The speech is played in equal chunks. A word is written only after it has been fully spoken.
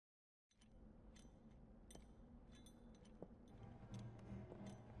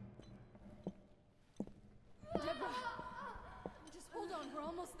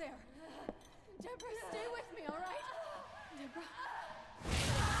almost there. Deborah, stay with me, all right? Deborah.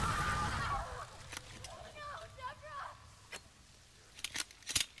 No, Deborah!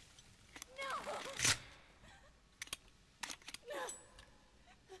 No!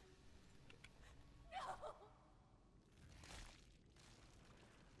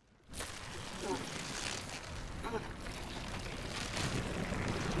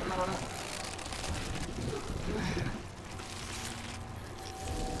 No!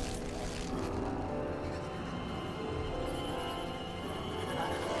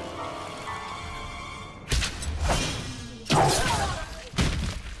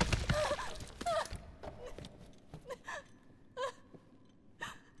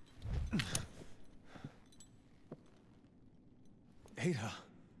 Ada.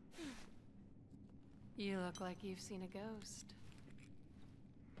 You look like you've seen a ghost.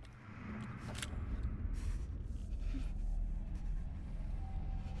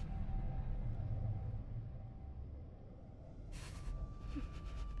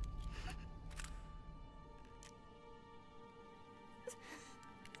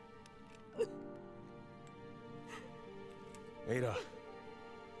 Ada,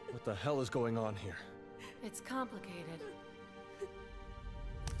 what the hell is going on here? It's complicated.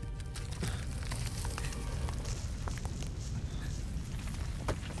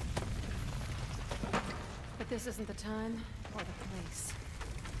 But this isn't the time or the place.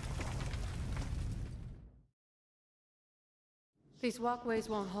 These walkways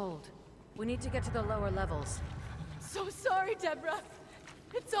won't hold. We need to get to the lower levels. So sorry, Deborah.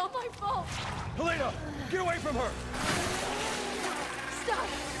 It's all my fault. Helena, get away from her! Stop!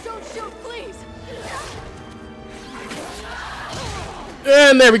 Don't shoot, please!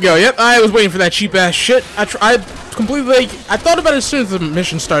 And there we go. Yep, I was waiting for that cheap ass shit. I completely, I thought about it as soon as the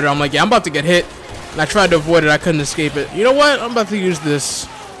mission started. I'm like, yeah, I'm about to get hit. And I tried to avoid it. I couldn't escape it. You know what? I'm about to use this.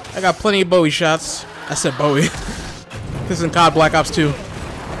 I got plenty of Bowie shots. I said Bowie. This is in COD Black Ops 2.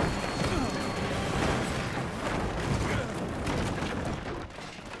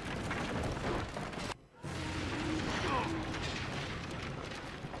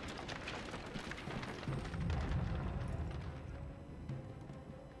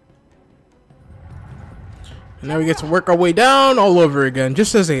 And now we get to work our way down all over again,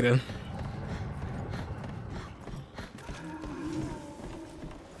 just as Aiden.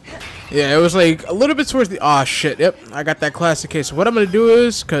 Yeah, it was like a little bit towards the... Aw, shit. Yep, I got that classic case. So what I'm going to do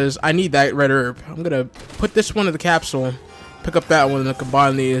is, because I need that red herb, I'm going to put this one in the capsule, pick up that one, and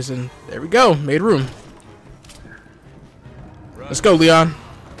combine these, and there we go. Made room. Let's go, Leon.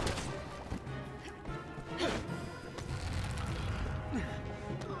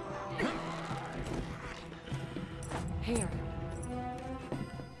 Here.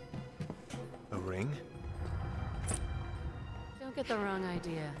 A ring? Don't get the wrong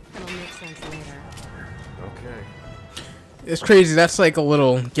idea. It'll make sense later. Okay. It's crazy. That's like a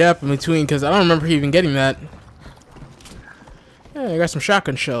little gap in between, because I don't remember even getting that. Yeah, I got some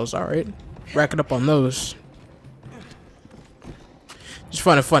shotgun shells. All right. Racking up on those. Just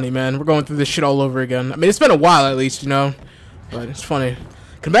find it funny, man. We're going through this shit all over again. I mean, it's been a while at least, you know. But it's funny.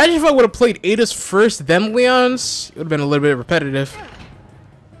 Can imagine if I would have played Ada's first, then Leon's. It would have been a little bit repetitive.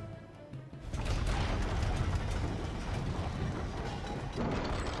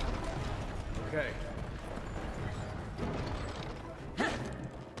 Okay.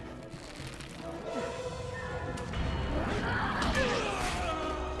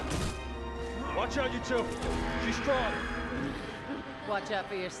 Watch out, you two. She's strong. Watch out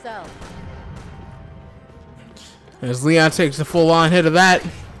for yourself. As Leon takes a full-on hit of that.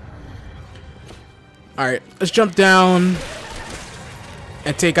 Alright, let's jump down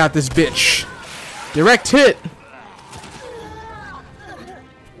and take out this bitch. Direct hit.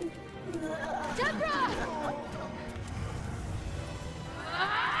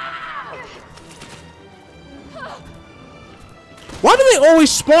 Why do they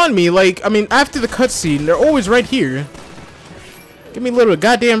always spawn me? Like, I mean, after the cutscene, they're always right here. Give me a little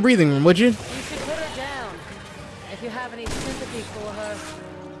goddamn breathing room, would you? You should put her down. If you have any sympathy for her.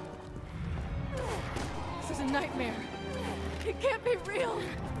 This is a nightmare. It can't be real.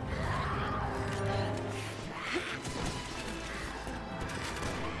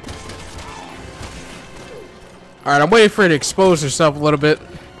 Alright, I'm waiting for her to expose herself a little bit.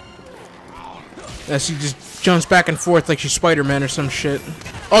 As she just jumps back and forth like she's Spider-Man or some shit.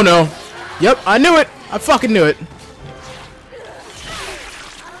 Oh no. Yep, I knew it. I fucking knew it.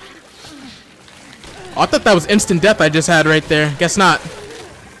 Oh, I thought that was instant death I just had right there. Guess not.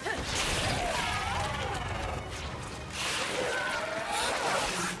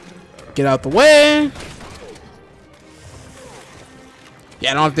 Get out the way.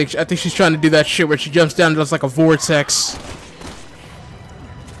 Yeah, I think she's trying to do that shit where she jumps down just like a vortex.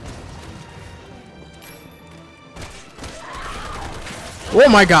 Oh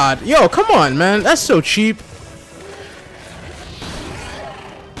my god. Yo, come on, man. That's so cheap.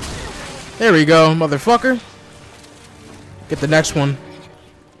 There we go, motherfucker. Get the next one.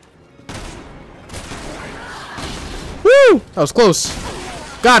 Woo! That was close.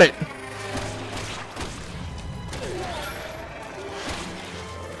 Got it.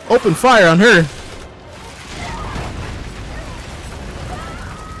 Open fire on her.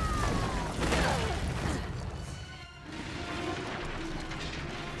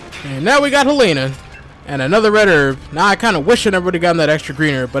 And now we got Helena. And another red herb. Now I kind of wish I never would have gotten that extra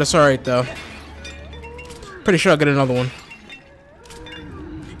green herb, but it's alright though. Pretty sure I'll get another one.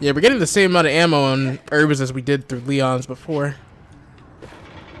 Yeah, we're getting the same amount of ammo on herbs as we did through Leon's before.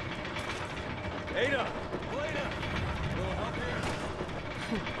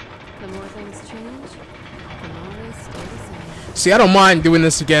 The more things change, the more they stay the same. See, I don't mind doing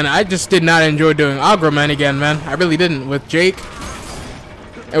this again. I just did not enjoy doing Agroman again, man. I really didn't with Jake.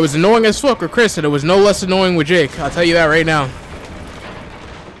 It was annoying as fuck with Chris, and it was no less annoying with Jake. I'll tell you that right now.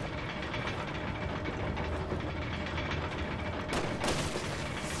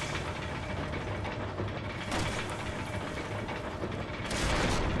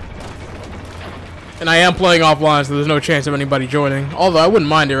 And I am playing offline, so there's no chance of anybody joining. Although I wouldn't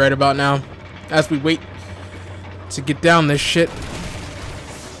mind it right about now, as we wait to get down this shit.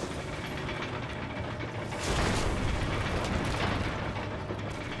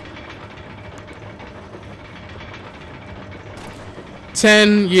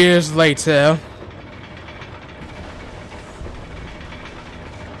 Ten years later.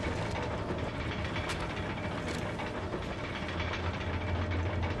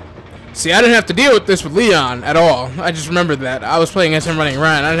 See, I didn't have to deal with this with Leon at all. I just remembered that. I was playing against him running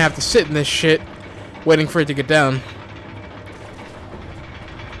around. I didn't have to sit in this shit waiting for it to get down.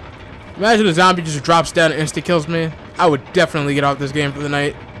 Imagine a zombie just drops down and insta-kills me. I would definitely get off this game for the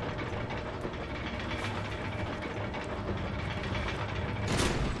night.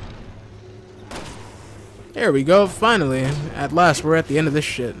 There we go, finally. At last, we're at the end of this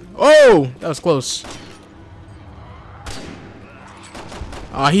shit. Oh! That was close.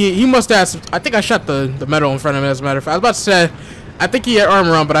 He must have some, I think I shot the metal in front of him, as a matter of fact. I was about to say, I think he had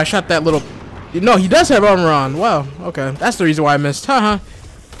armor on, but I shot that little... No, he does have armor on. Wow, okay. That's the reason why I missed. Haha.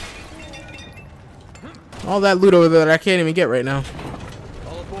 All that loot over there that I can't even get right now.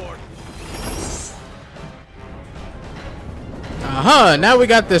 All aboard. Uh-huh, now we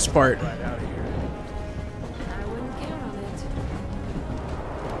got this part. Right out of here. I wouldn't count on it.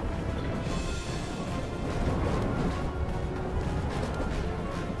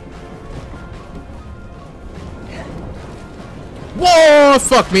 Whoa,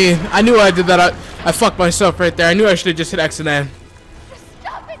 fuck me. I knew I did that. I fucked myself right there. I knew I should have just hit X and N. Just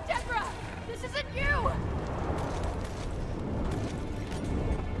stop it, Deborah! This isn't you!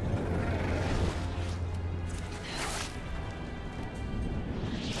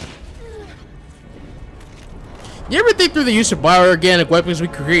 You ever think through the use of bioorganic weapons we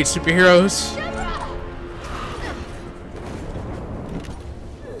could create superheroes? Deborah!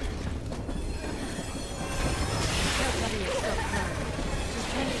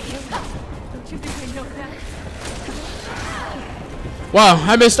 Don't you think I know that? Wow,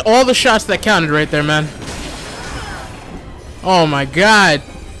 I missed all the shots that counted right there, man. Oh my god.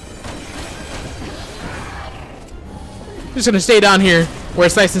 I'm just gonna stay down here where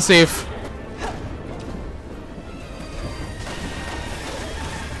it's nice and safe.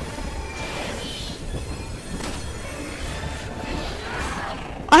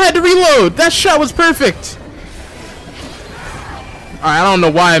 I had to reload. That shot was perfect. Alright, I don't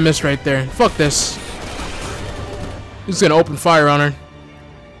know why I missed right there. Fuck this. He's gonna open fire on her.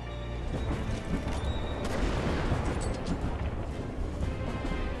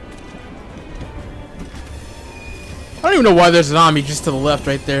 I don't even know why there's a zombie just to the left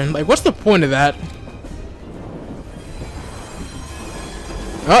right there. Like, what's the point of that?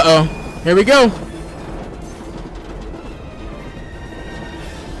 Uh-oh. Here we go.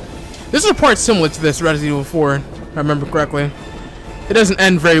 This is a part similar to this Resident Evil 4, if I remember correctly. It doesn't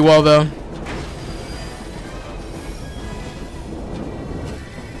end very well, though.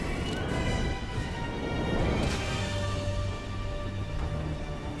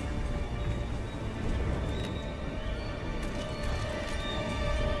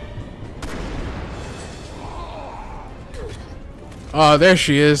 Oh, there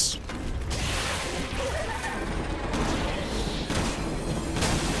she is.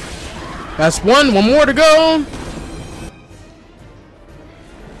 That's one more to go.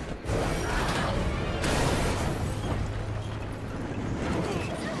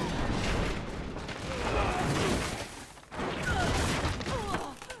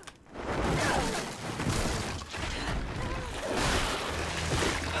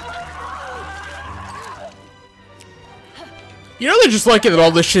 You know they're just lucky that all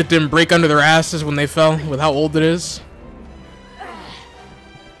this shit didn't break under their asses when they fell, with how old it is.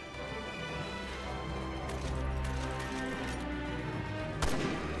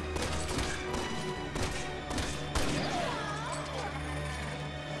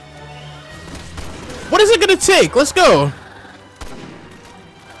 What is it gonna take? Let's go.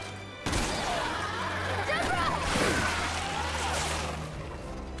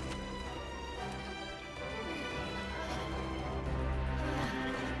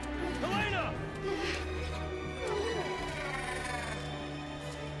 Helena!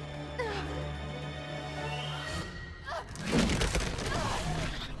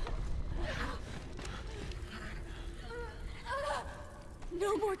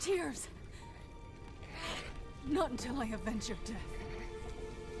 No more tears. Not until I avenge your death.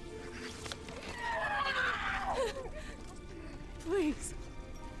 Please.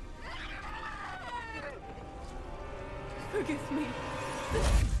 Forgive me.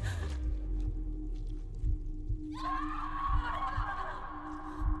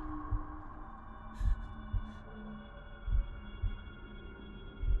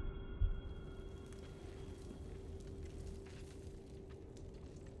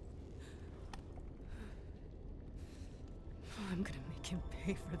 I'm gonna make him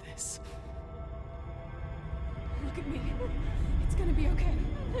pay for this. Look at me. It's gonna be okay.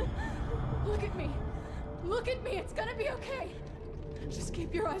 Look at me. Look at me. It's gonna be okay. Just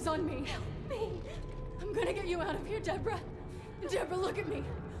keep your eyes on me. Help me. I'm gonna get you out of here, Deborah. Deborah, look at me.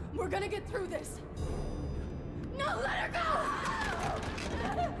 We're gonna get through this. No, let her go!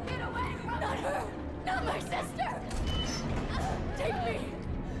 Get away from me! Not her! Not my sister! Take me!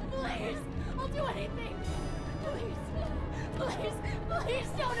 Please! I'll do anything! Please! Please! Please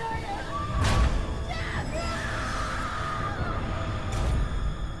don't hurt her! Deborah!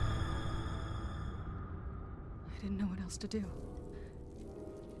 I didn't know what else to do.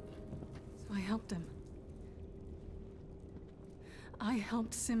 So I helped him. I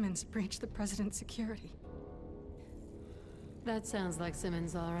helped Simmons breach the president's security. That sounds like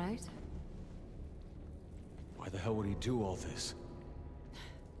Simmons, all right. Why the hell would he do all this?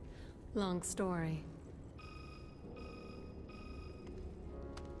 Long story.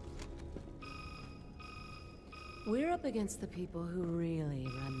 We're up against the people who really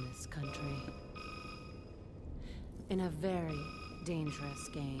run this country. In a very dangerous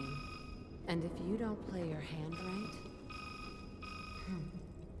game. And if you don't play your hand right...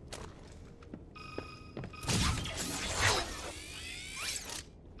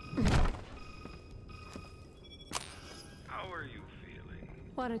 How are you feeling?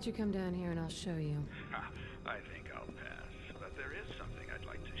 Why don't you come down here and I'll show you. I think I'll pass, but there is something I'd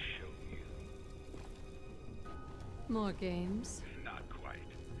like to show you. More games? Not quite.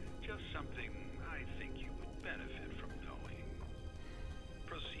 Just something I think you would benefit from knowing.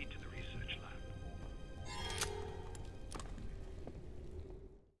 Proceed to the research lab.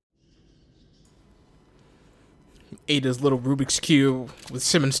 Ada's little Rubik's Cube with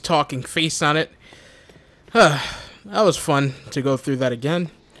Simmons' talking face on it. That was fun to go through that again.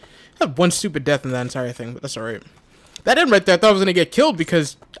 I had one stupid death in that entire thing, but that's alright. That end right there, I thought I was going to get killed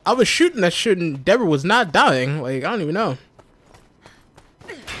because I was shooting that shit and Deborah was not dying. Like, I don't even know.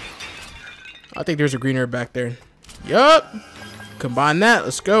 I think there's a green herb back there. Yup. Combine that.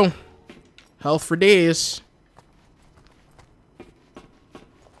 Let's go. Health for days.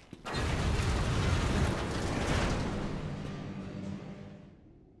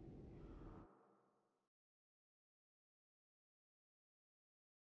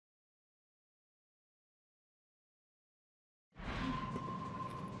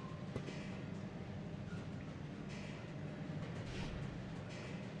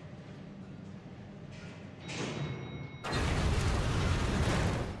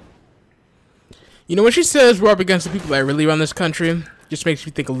 You know, when she says we're up against the people that really run this country, just makes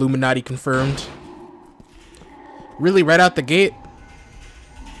me think Illuminati confirmed. Really, right out the gate?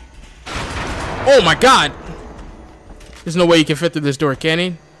 Oh my god! There's no way he can fit through this door, can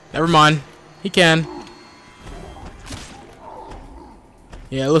he? Never mind. He can.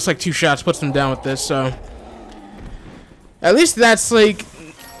 Yeah, it looks like 2 shots puts him down with this, so... At least that's like...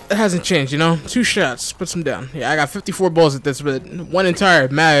 It hasn't changed, you know? 2 shots puts him down. Yeah, I got 54 balls at this, but 1 entire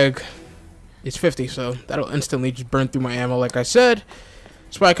mag... It's 50, so that'll instantly just burn through my ammo, like I said.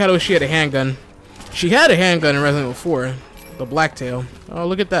 That's why I kind of wish she had a handgun. She had a handgun in Resident Evil 4, the Blacktail. Oh,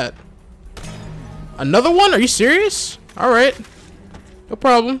 look at that. Another one? Are you serious? Alright. No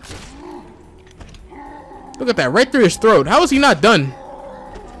problem. Look at that, right through his throat. How is he not done?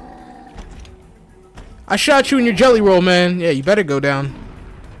 I shot you in your jelly roll, man. Yeah, you better go down.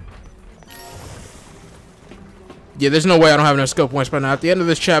 Yeah, there's no way I don't have enough skill points by now. At the end of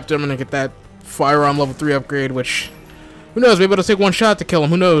this chapter, I'm gonna get that firearm level 3 upgrade, which, who knows, maybe it'll take one shot to kill him,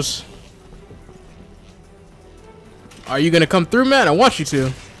 who knows. Are you gonna come through, man? I want you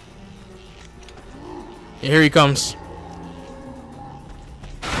to. Yeah, here he comes.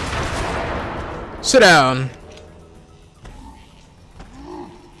 Sit down.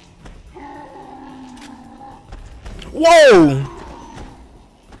 Whoa!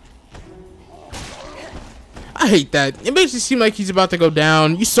 I hate that. It makes it seem like he's about to go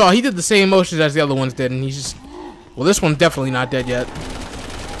down. You saw, he did the same motions as the other ones did, and he's just... Well, this one's definitely not dead yet.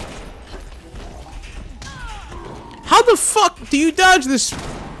 How the fuck do you dodge this?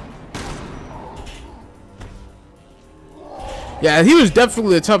 Yeah, he was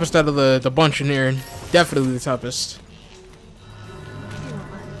definitely the toughest out of the bunch in here. Definitely the toughest.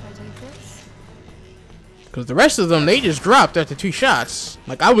 Because the rest of them, they just dropped after 2 shots.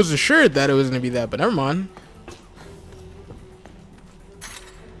 Like, I was assured that it was going to be that, but never mind.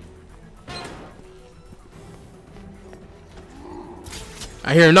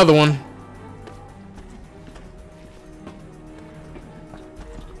 I hear another one.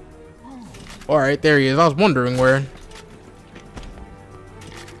 Alright, there he is. I was wondering where.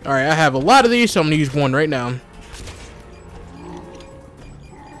 Alright, I have a lot of these, so I'm going to use one right now.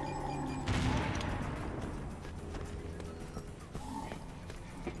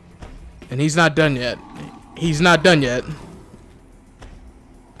 And he's not done yet. He's not done yet.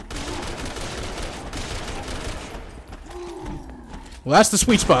 Well, that's the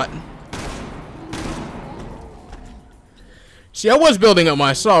sweet spot. See, I was building up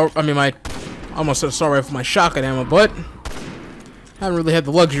my I almost said assault rifle, my shotgun ammo, but I haven't really had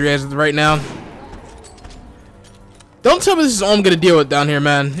the luxury as of right now. Don't tell me this is all I'm gonna deal with down here,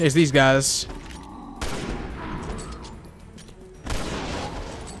 man. Is these guys.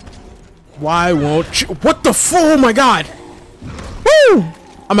 Why won't you? What the f? Oh my god! Woo!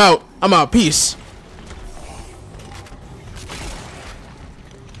 I'm out. I'm out. Peace.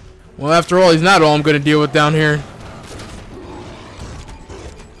 Well, after all, he's not all I'm gonna deal with down here.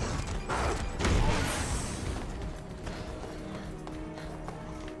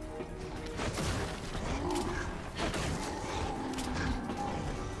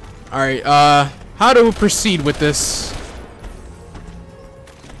 Alright, how do we proceed with this?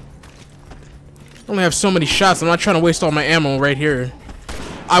 I only have so many shots. I'm not trying to waste all my ammo right here.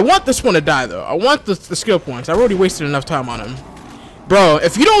 I want this one to die, though. I want the skill points. I already wasted enough time on him. Bro,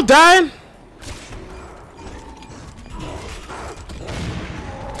 if you don't die...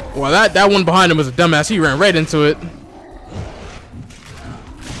 Well, that one behind him was a dumbass. He ran right into it.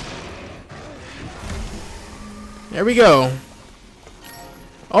 There we go.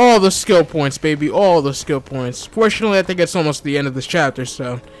 All the skill points, baby. All the skill points. Fortunately, I think it's almost the end of this chapter,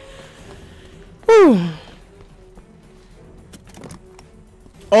 so... Whew.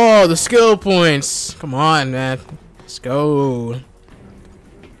 Oh, the skill points. Come on, man. Let's go.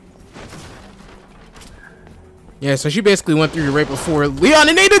 Yeah, so she basically went through right before Leon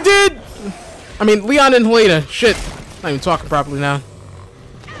and Ada did! I mean, Leon and Helena. Shit. Not even talking properly now.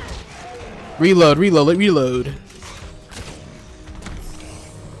 Reload, reload, reload.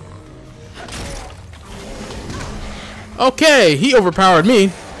 Okay, he overpowered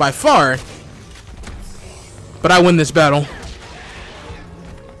me by far. But I win this battle.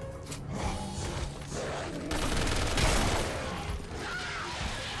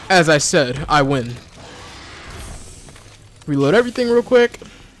 As I said, I win. Reload everything real quick.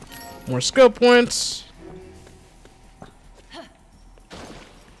 More skill points.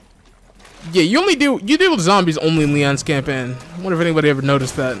 Yeah, you deal with zombies only in Leon's campaign. I wonder if anybody ever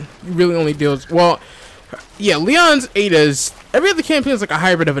noticed that. You really only deal with, well, yeah, Leon's, Ada's, every other campaign is like a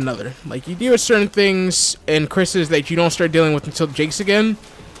hybrid of another. Like, you deal with certain things, and Chris's that you don't start dealing with until Jake's again.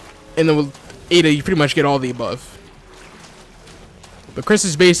 And then with Ada, you pretty much get all the above. But Chris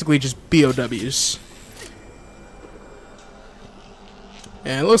is basically just BOWs.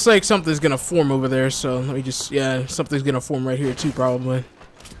 And it looks like something's gonna form over there, so let me just, yeah, something's gonna form right here too, probably.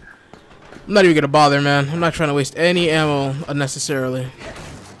 I'm not even gonna bother, man. I'm not trying to waste any ammo unnecessarily.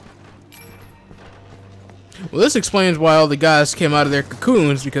 Well, this explains why all the guys came out of their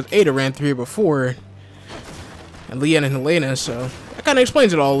cocoons, because Ada ran through here before. And Leon and Helena, so that kind of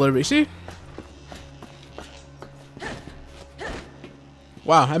explains it all a little bit, see?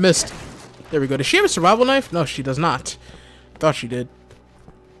 Wow, I missed. There we go. Does she have a survival knife? No, she does not. Thought she did.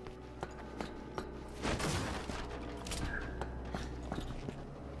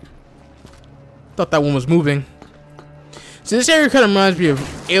 Thought that one was moving. So this area kind of reminds me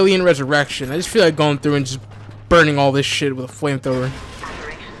of Alien Resurrection. I just feel like going through and just burning all this shit with a flamethrower.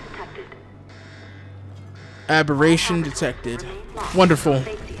 Aberration detected. Wonderful.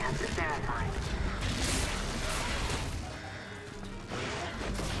 Safety has been verified.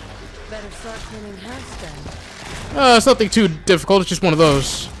 Better start cleaning house then. It's nothing too difficult. It's just one of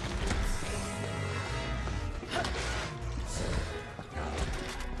those.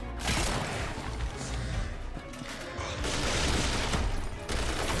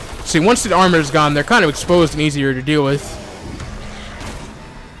 See, once the armor is gone, they're kind of exposed and easier to deal with.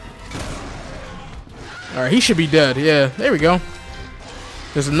 Alright, he should be dead. Yeah, there we go.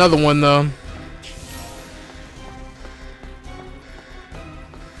 There's another one, though.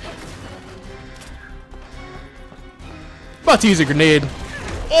 About to use a grenade.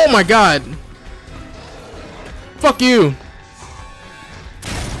 Oh my god. Fuck you.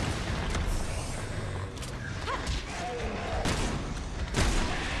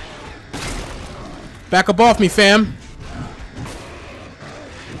 Back up off me, fam.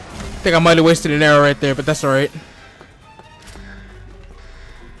 Think I might have wasted an arrow right there, but that's alright.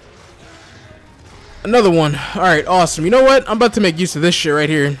 Another one. Alright, awesome. You know what? I'm about to make use of this shit right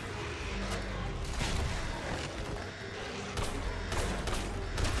here.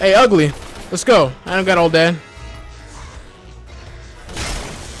 Hey, ugly. Let's go. I don't got all day.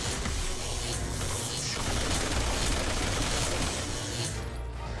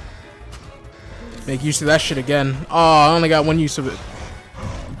 Make use of that shit again. Oh, I only got one use of it.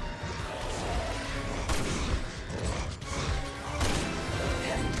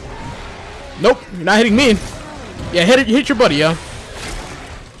 Nope, you're not hitting me. Yeah, hit your buddy, yo.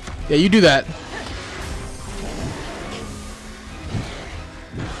 Yeah, you do that.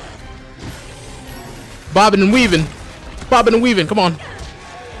 Bobbing and weaving. Bobbing and weaving, come on.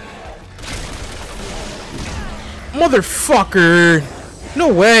 Motherfucker.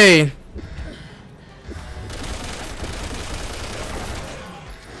 No way.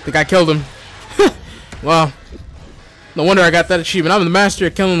 Think I killed him. Well, no wonder I got that achievement. I'm the master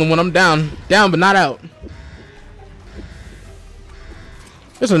of killing them when I'm down. Down but not out.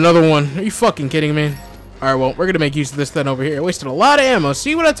 There's another one. Are you fucking kidding me? Alright, well, we're gonna make use of this then over here. I wasted a lot of ammo.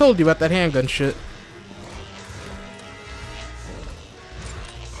 See what I told you about that handgun shit.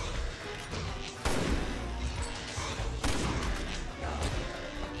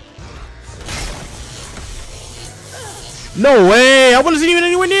 No way! I wasn't even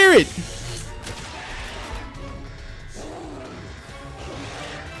anywhere near it!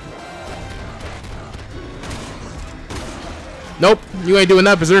 Nope, you ain't doing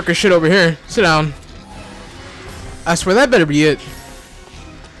that berserker shit over here. Sit down. I swear that better be it.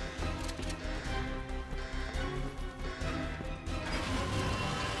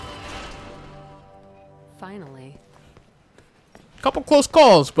 Finally. Couple close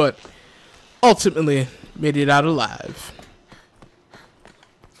calls, but ultimately made it out alive.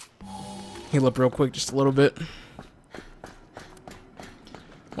 Heal up real quick, just a little bit.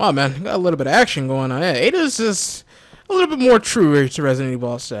 Wow, man, got a little bit of action going on. Yeah, Ada's just a little bit more true to Resident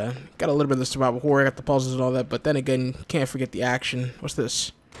Evil. Got a little bit of the survival horror, got the puzzles and all that, but then again, can't forget the action. What's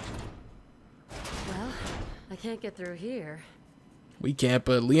this? Well, I can't get through here. We can't,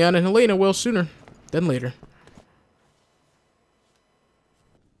 but Leon and Helena will sooner than later.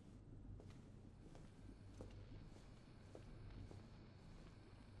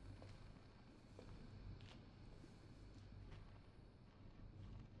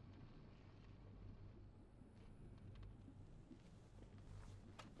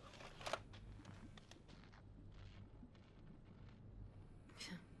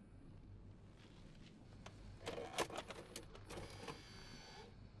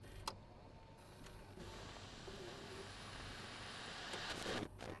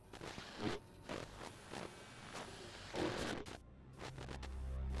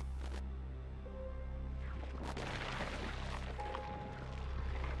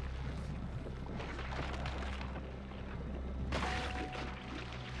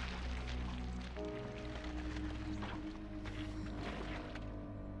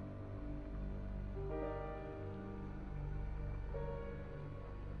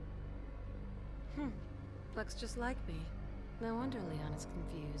 Looks just like me. No wonder Leon is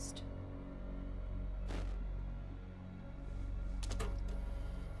confused.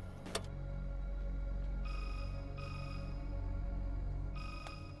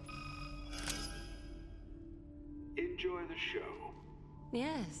 Enjoy the show.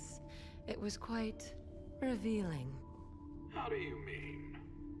 Yes, it was quite revealing. How do you mean?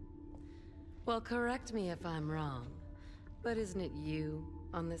 Well, correct me if I'm wrong, but isn't it you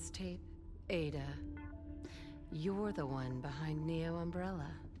on this tape, Ada? You're the one behind Neo Umbrella.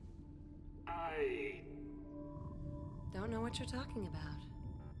 I don't know what you're talking about.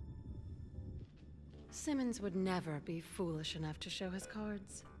 Simmons would never be foolish enough to show his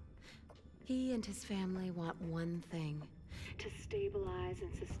cards. He and his family want one thing: to stabilize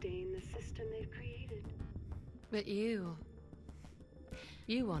and sustain the system they've created. But you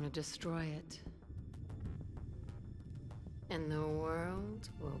want to destroy it. And the world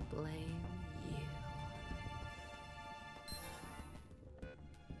will blame you.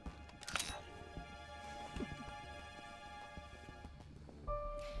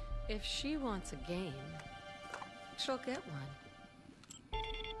 If she wants a game, she'll get one.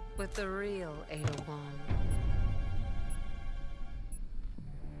 With the real Ada Wong.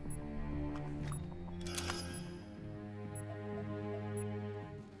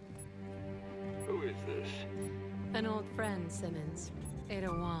 Who is this? An old friend, Simmons. Ada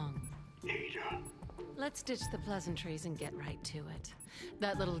Wong. Ada. Let's ditch the pleasantries and get right to it.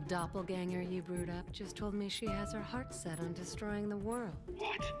 That little doppelganger you brewed up just told me she has her heart set on destroying the world.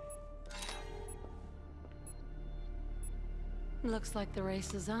 What? Looks like the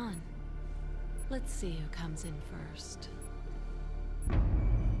race is on. Let's see who comes in first.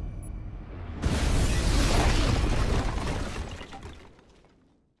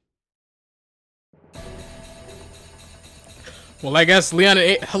 Well, I guess Leon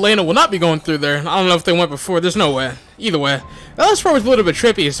and Helena will not be going through there. I don't know if they went before. There's no way. Either way. That last part was a little bit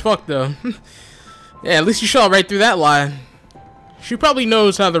trippy as fuck, though. Yeah, at least you shot right through that line. She probably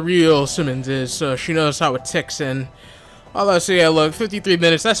knows how the real Simmons is, so she knows how it ticks in. Although, so yeah, look, 53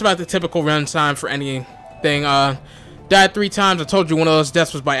 minutes. That's about the typical run time for anything. Died 3 times. I told you one of those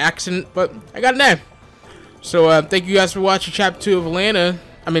deaths was by accident, but I got an A. So, thank you guys for watching Chapter 2 of Helena.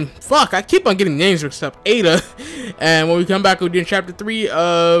 I mean, fuck, I keep on getting names mixed up. Ada. And when we come back, we'll do Chapter 3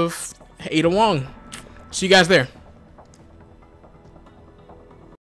 of Ada Wong. See you guys there.